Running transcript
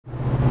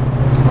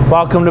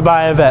Welcome to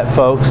Buy a Vet,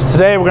 folks.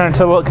 Today we're going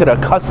to look at a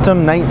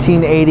custom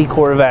 1980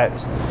 Corvette.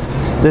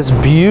 This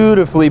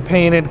beautifully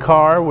painted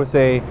car with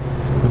a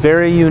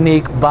very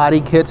unique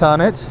body kit on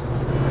it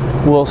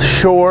will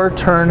sure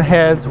turn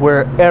heads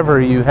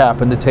wherever you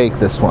happen to take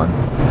this one.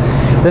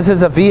 This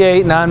is a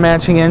V8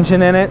 non-matching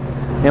engine in it,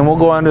 and we'll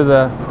go under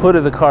the hood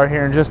of the car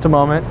here in just a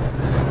moment.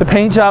 The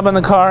paint job on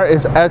the car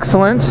is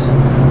excellent,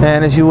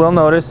 and as you will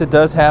notice, it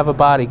does have a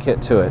body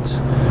kit to it.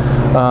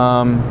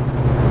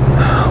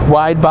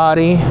 Wide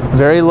body,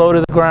 very low to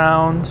the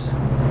ground.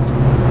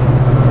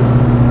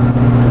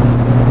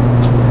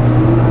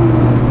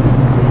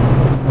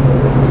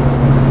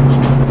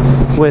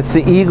 With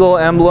the eagle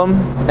emblem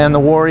and the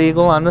war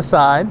eagle on the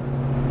side.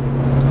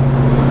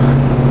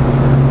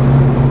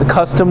 The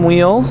custom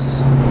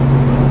wheels.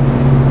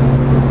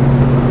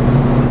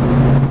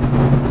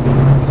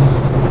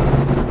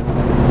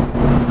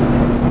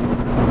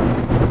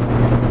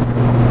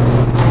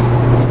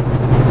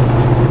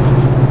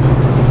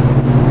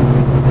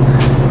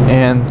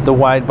 And the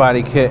wide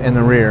body kit in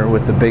the rear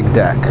with the big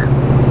deck.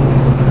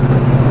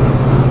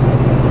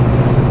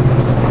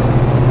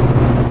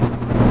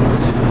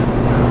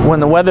 When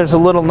the weather's a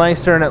little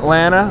nicer in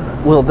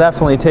Atlanta, we'll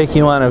definitely take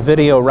you on a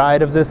video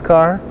ride of this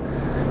car.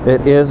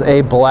 It is a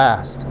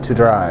blast to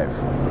drive.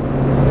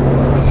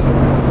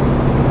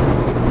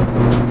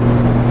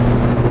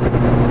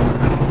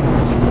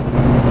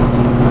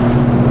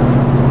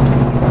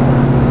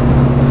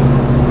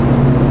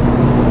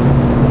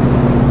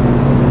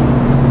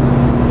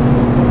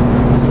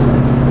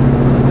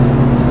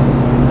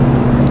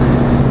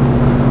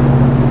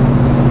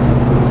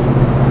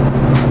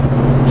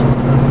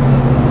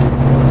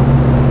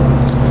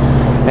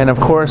 And of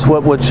course,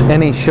 what would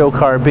any show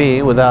car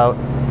be without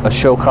a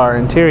show car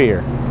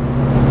interior?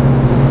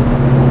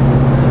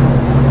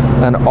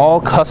 An all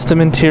custom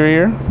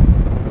interior,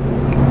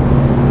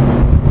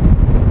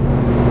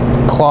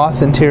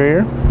 cloth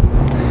interior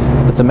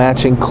with the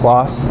matching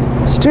cloth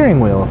steering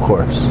wheel, of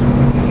course.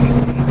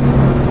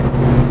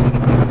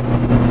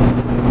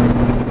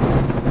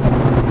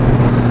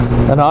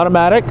 An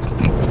automatic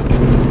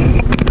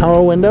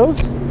power windows.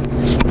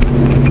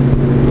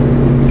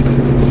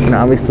 And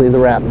obviously the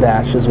wrap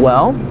dash as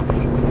well.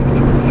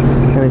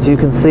 And as you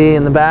can see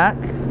in the back,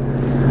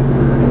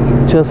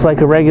 just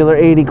like a regular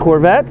 80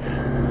 Corvette.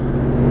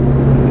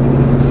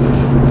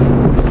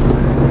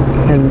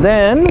 And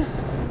then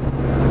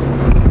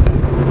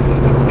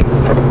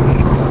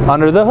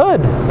under the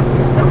hood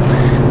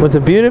with a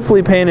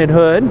beautifully painted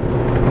hood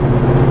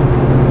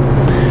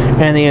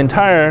and the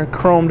entire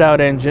chromed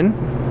out engine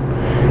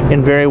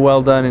in very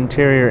well done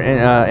interior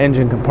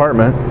engine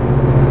compartment.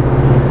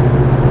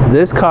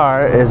 This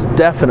car is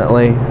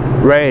definitely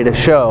ready to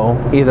show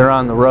either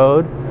on the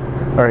road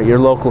or at your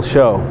local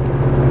show.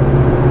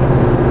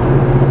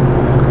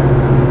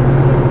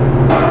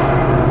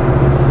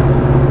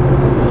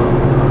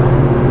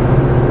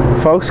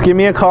 Folks, give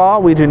me a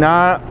call. We do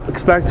not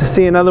expect to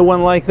see another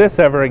one like this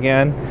ever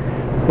again.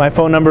 My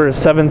phone number is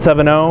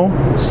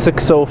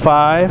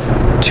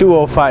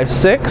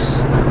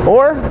 770-605-2056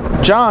 or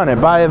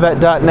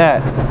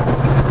john@buyavet.net.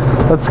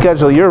 Let's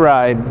schedule your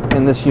ride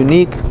in this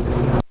unique,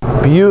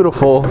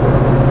 beautiful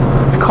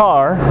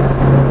car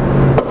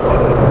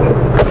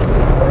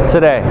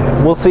today.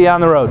 We'll see you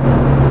on the road.